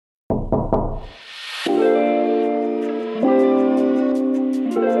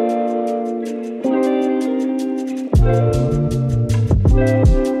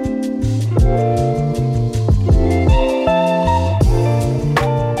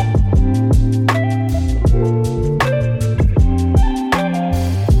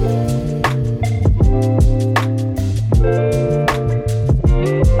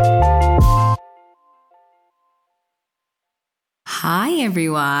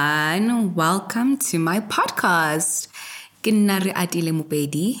everyone. Welcome to my podcast. Ke nna Reatile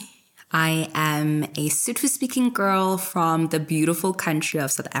Mopedi. I am a Sotho-speaking girl from the beautiful country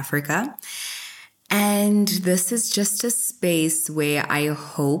of South Africa. And this is just a space where I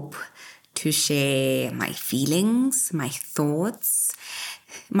hope to share my feelings, my thoughts,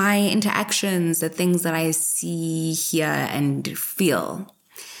 my interactions, the things that I see, hear, and feel.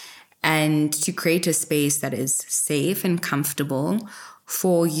 And to create a space that is safe and comfortable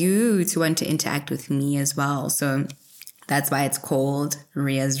for you to want to interact with me as well. So that's why it's called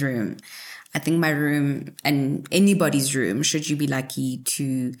Ria's Room. I think my room and anybody's room, should you be lucky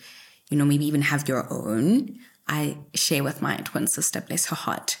to, maybe even have your own, I share with my twin sister, bless her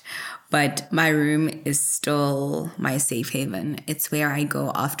heart. But my room is still my safe haven. It's where I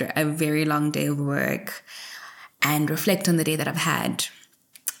go after a very long day of work and reflect on the day that I've had.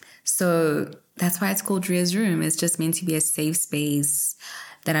 So that's why it's called Ria's Room. It's just meant to be a safe space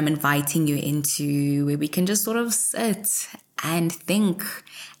that I'm inviting you into, where we can just sort of sit and think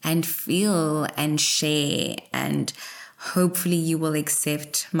and feel and share. And hopefully you will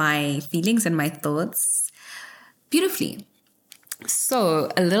accept my feelings and my thoughts beautifully. So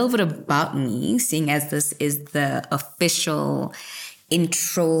a little bit about me, seeing as this is the official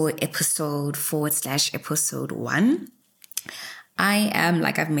intro episode / episode 1. I am,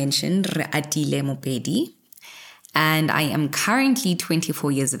 like I've mentioned, Reatile Mopedi, and I am currently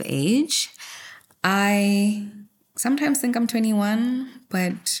 24 years of age. I sometimes think I'm 21,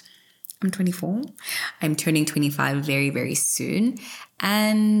 but I'm 24. I'm turning 25 very, very soon.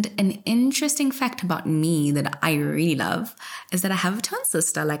 And an interesting fact about me that I really love is that I have a twin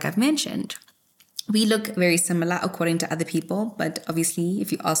sister, like I've mentioned. We look very similar according to other people, but obviously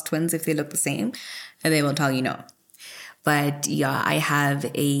if you ask twins if they look the same, they will tell you no. But yeah, I have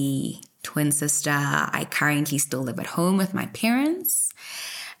a twin sister. I currently still live at home with my parents.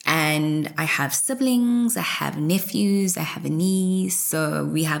 And I have siblings, I have nephews, I have a niece. So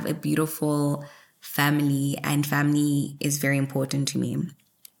we have a beautiful family, and family is very important to me.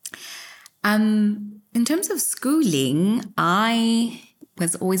 In terms of schooling, I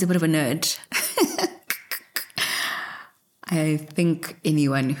was always a bit of a nerd. I think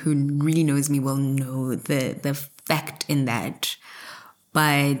anyone who really knows me will know the fact in that.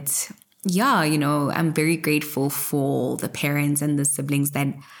 But yeah, I'm very grateful for the parents and the siblings that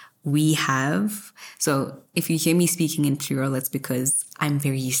we have. So if you hear me speaking in plural, it's because I'm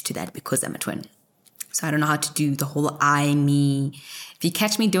very used to that because I'm a twin. So I don't know how to do the whole I, me. If you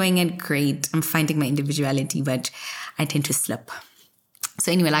catch me doing it, great. I'm finding my individuality, but I tend to slip.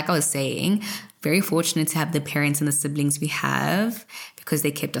 So anyway, like I was saying, very fortunate to have the parents and the siblings we have because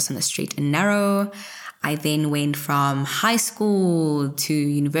they kept us on the straight and narrow. I then went from high school to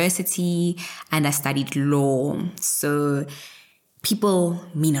university and I studied law. So people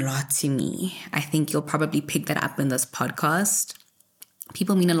mean a lot to me. I think you'll probably pick that up in this podcast.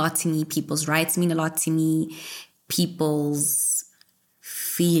 People mean a lot to me. People's rights mean a lot to me. People's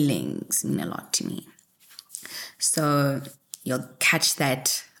feelings mean a lot to me. So you'll catch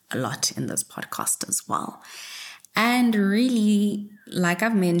that a lot in this podcast as well. And really, like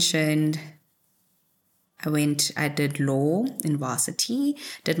I've mentioned, I did law in varsity,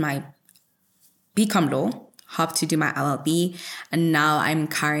 did my BCom law, hopped to do my LLB, and now I'm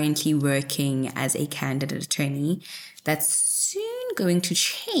currently working as a candidate attorney. That's soon going to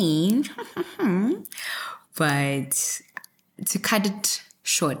change. But to cut it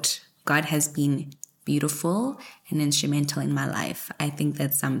short, God has been beautiful and instrumental in my life. I think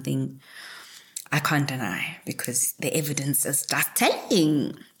that's something I can't deny because the evidence is just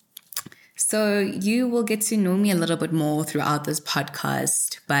telling. So you will get to know me a little bit more throughout this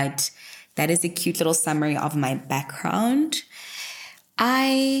podcast, but that is a cute little summary of my background.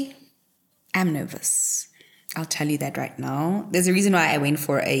 I am nervous. I'll tell you that right now. There's a reason why I went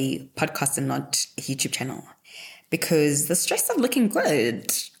for a podcast and not a YouTube channel. Because the stress of looking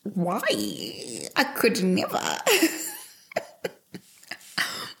good. Why? I could never.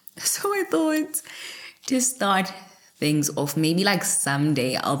 So I thought to start things off, maybe like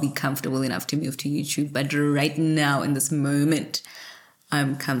someday I'll be comfortable enough to move to YouTube. But right now, in this moment,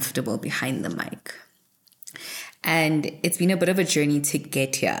 I'm comfortable behind the mic. And it's been a bit of a journey to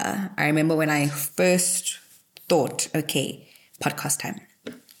get here. I remember when I first thought, okay, podcast time.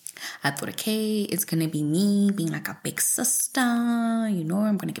 I thought, okay, it's going to be me being like a big sister. I'm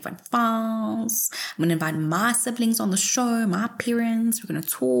going to give advice. I'm going to invite my siblings on the show, my parents. We're going to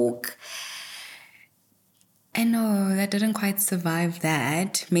talk. And no, that didn't quite survive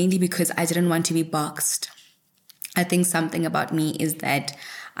that, mainly because I didn't want to be boxed. I think something about me is that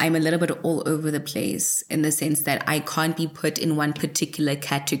I'm a little bit all over the place in the sense that I can't be put in one particular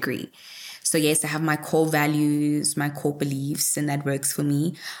category. So yes, I have my core values, my core beliefs, and that works for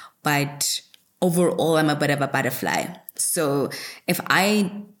me. But overall, I'm a bit of a butterfly. So if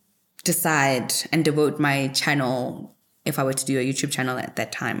I decide and devote my channel, if I were to do a YouTube channel at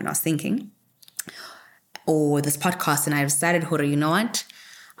that time, and I was thinking, or this podcast, and I decided, Hora, you know what?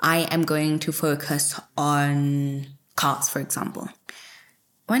 I am going to focus on cars, for example.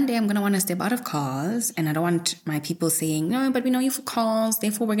 One day I'm going to want to step out of cars, and I don't want my people saying, no, but we know you for cars,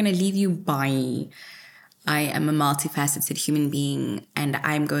 therefore we're going to leave you by. I am a multifaceted human being, and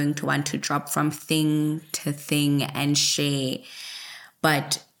I'm going to want to drop from thing to thing and share.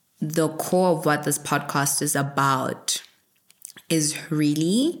 But the core of what this podcast is about is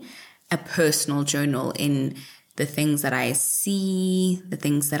really a personal journal in the things that I see, the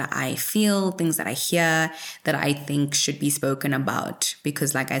things that I feel, things that I hear, that I think should be spoken about.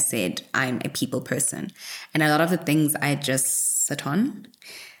 Because like I said, I'm a people person. And a lot of the things I just sit on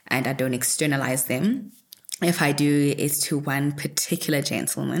and I don't externalize them. If I do, it's to one particular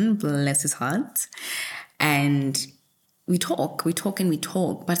gentleman, bless his heart. And we talk.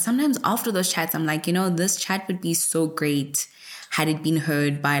 But sometimes after those chats, I'm like, this chat would be so great had it been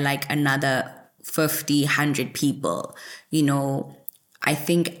heard by like another 50, 100 people. I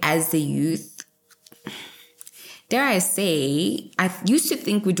think as the youth, dare I say, I used to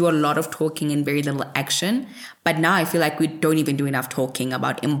think we do a lot of talking and very little action. But now I feel like we don't even do enough talking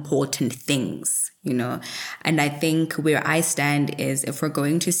about important things, And I think where I stand is if we're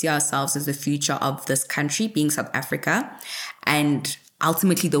going to see ourselves as the future of this country, being South Africa, and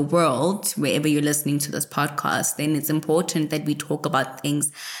ultimately the world, wherever you're listening to this podcast, then it's important that we talk about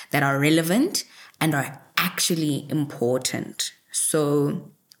things that are relevant and are actually important.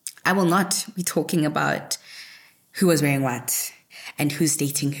 So I will not be talking about who was wearing what and who's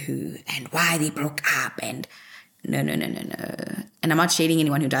dating who and why they broke up and no. And I'm not shading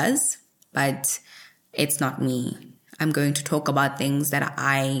anyone who does, but it's not me. I'm going to talk about things that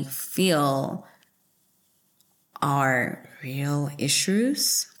I feel are real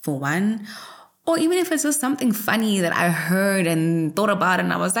issues, for one, or even if it's just something funny that I heard and thought about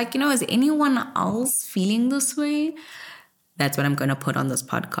and I was like, is anyone else feeling this way? That's what I'm going to put on this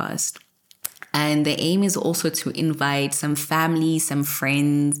podcast. And the aim is also to invite some family, some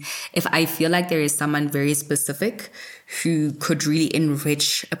friends. If I feel like there is someone very specific who could really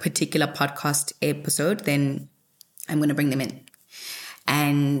enrich a particular podcast episode, then I'm going to bring them in.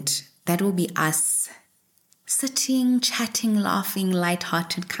 And that will be us sitting, chatting, laughing,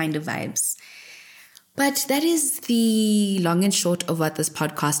 lighthearted kind of vibes. But that is the long and short of what this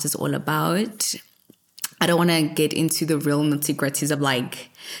podcast is all about. I don't want to get into the real nitty-gritties of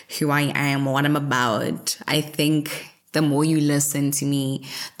like who I am or what I'm about. I think the more you listen to me,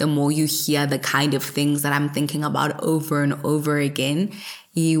 the more you hear the kind of things that I'm thinking about over and over again,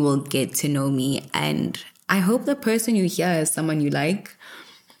 you will get to know me. And I hope the person you hear is someone you like.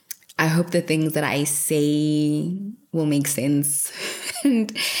 I hope the things that I say will make sense.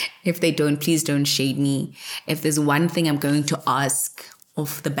 And if they don't, please don't shade me. If there's one thing I'm going to ask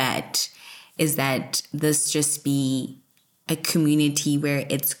off the bat, is that this just be a community where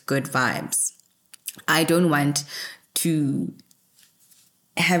it's good vibes. I don't want to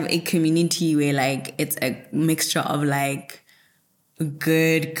have a community where like it's a mixture of like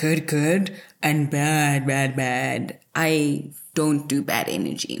good and bad. I don't do bad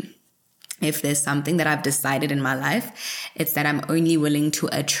energy. If there's something that I've decided in my life, it's that I'm only willing to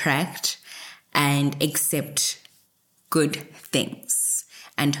attract and accept good things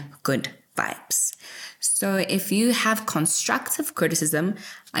and good vibes. So if you have constructive criticism,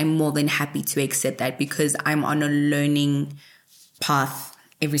 I'm more than happy to accept that because I'm on a learning path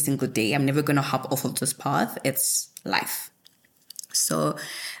every single day. I'm never going to hop off of this path. It's life. So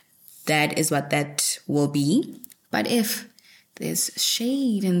that is what that will be. But if there's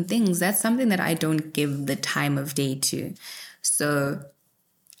shade and things, that's something that I don't give the time of day to. So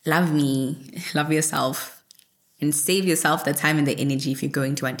love me, love yourself, and save yourself the time and the energy if you're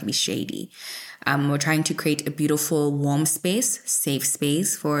going to want to be shady. We're trying to create a beautiful, warm space, safe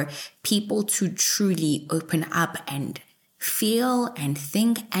space for people to truly open up and feel and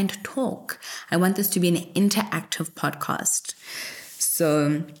think and talk. I want this to be an interactive podcast.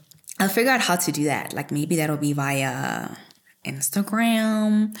 So I'll figure out how to do that. Like maybe that'll be via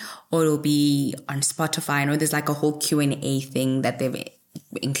Instagram or it'll be on Spotify. I know there's like a whole Q&A thing that they've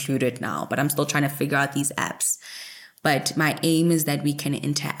included now, but I'm still trying to figure out these apps. But my aim is that we can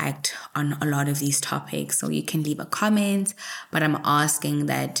interact on a lot of these topics. So you can leave a comment, but I'm asking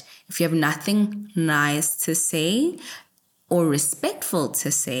that if you have nothing nice to say or respectful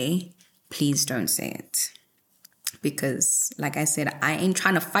to say, please don't say it. Because, like I said, I ain't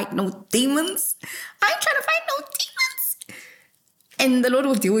trying to fight no demons. I ain't trying to fight no demons. And the Lord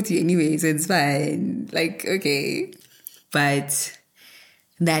will deal with you anyway, so it's fine. Like, okay. But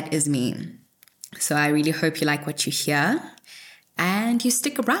that is me. So I really hope you like what you hear and you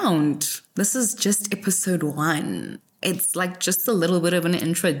stick around. This is just episode 1. It's like just a little bit of an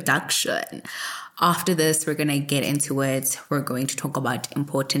introduction. After this, we're going to get into it. We're going to talk about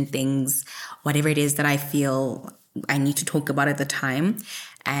important things, whatever it is that I feel I need to talk about at the time.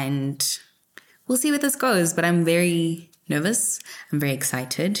 And we'll see where this goes. But I'm very nervous. I'm very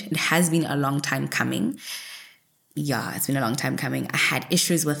excited. It has been a long time coming. Yeah, it's been a long time coming. I had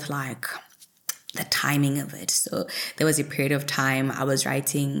issues with like the timing of it. So there was a period of time I was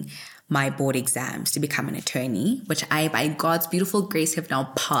writing my board exams to become an attorney, which I, by God's beautiful grace, have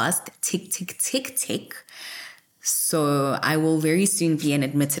now passed. Tick, tick, tick, tick. So I will very soon be an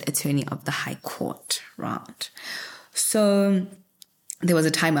admitted attorney of the High Court, right? So there was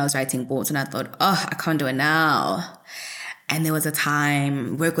a time I was writing boards and I thought, oh, I can't do it now. And there was a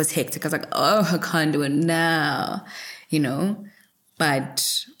time work was hectic. I was like, oh, I can't do it now,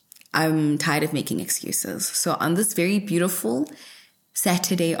 but I'm tired of making excuses. So on this very beautiful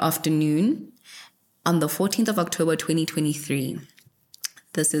Saturday afternoon, on the 14th of October, 2023,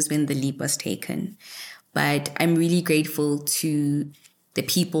 this is when the leap was taken. But I'm really grateful to the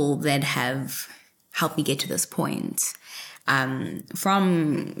people that have helped me get to this point.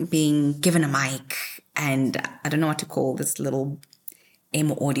 From being given a mic, and I don't know what to call this little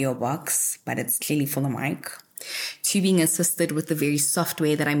M audio box, but it's clearly full of mic, to being assisted with the very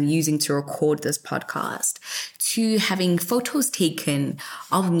software that I'm using to record this podcast, to having photos taken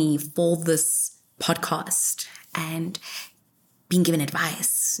of me for this podcast and being given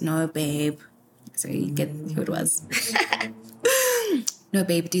advice. No, babe. So you get who it was. No,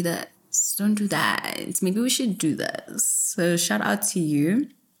 babe, do that. Don't do that. Maybe we should do this. So shout out to you.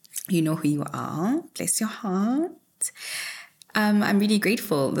 You know who you are. Bless your heart. I'm really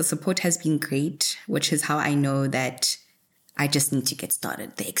grateful. The support has been great, which is how I know that I just need to get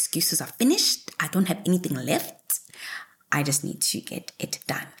started. The excuses are finished. I don't have anything left. I just need to get it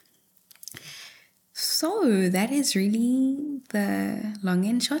done. So that is really the long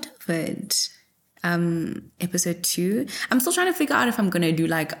and short of it. Episode 2. I'm still trying to figure out if I'm going to do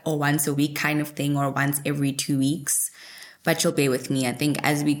like a once a week kind of thing or once every 2 weeks. But you'll bear with me. I think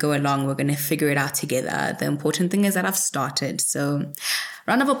as we go along, we're going to figure it out together. The important thing is that I've started. So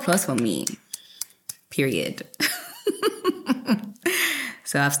round of applause for me. Period.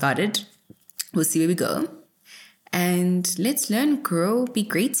 So I've started. We'll see where we go. And let's learn, grow, be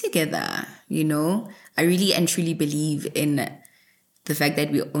great together. I really and truly believe in the fact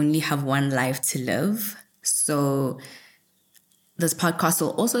that we only have one life to live. So this podcast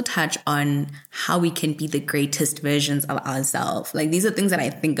will also touch on how we can be the greatest versions of ourselves. Like, these are things that I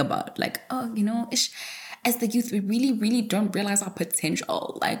think about. Like, as the youth, we really, really don't realize our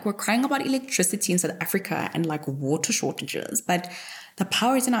potential. Like, we're crying about electricity in South Africa and like water shortages, but the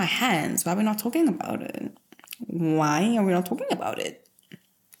power is in our hands. Why are we not talking about it? Why are we not talking about it?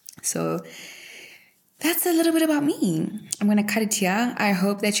 So that's a little bit about me. I'm going to cut it here. I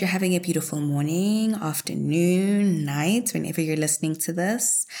hope that you're having a beautiful morning, afternoon, night, whenever you're listening to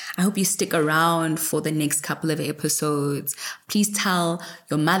this. I hope you stick around for the next couple of episodes. Please tell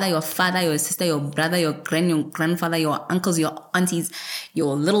your mother, your father, your sister, your brother, your grandfather, your uncles, your aunties,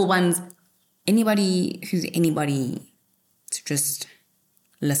 your little ones, anybody who's anybody, to just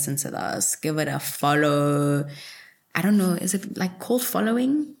listen to this. Give it a follow. I don't know. Is it like called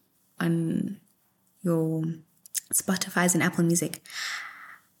following on your Spotify's and Apple Music?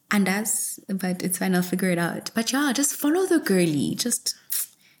 And but it's fine, I'll figure it out. But yeah, just follow the girly. Just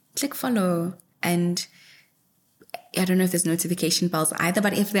click follow. And I don't know if there's notification bells either,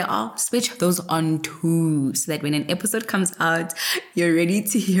 but if there are, switch those on too, so that when an episode comes out, you're ready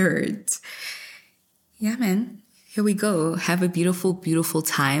to hear it. Yeah, man. Here we go. Have a beautiful, beautiful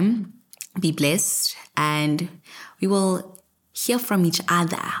time. Be blessed. And we will hear from each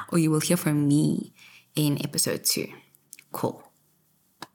other, or you will hear from me in episode 2. Cool.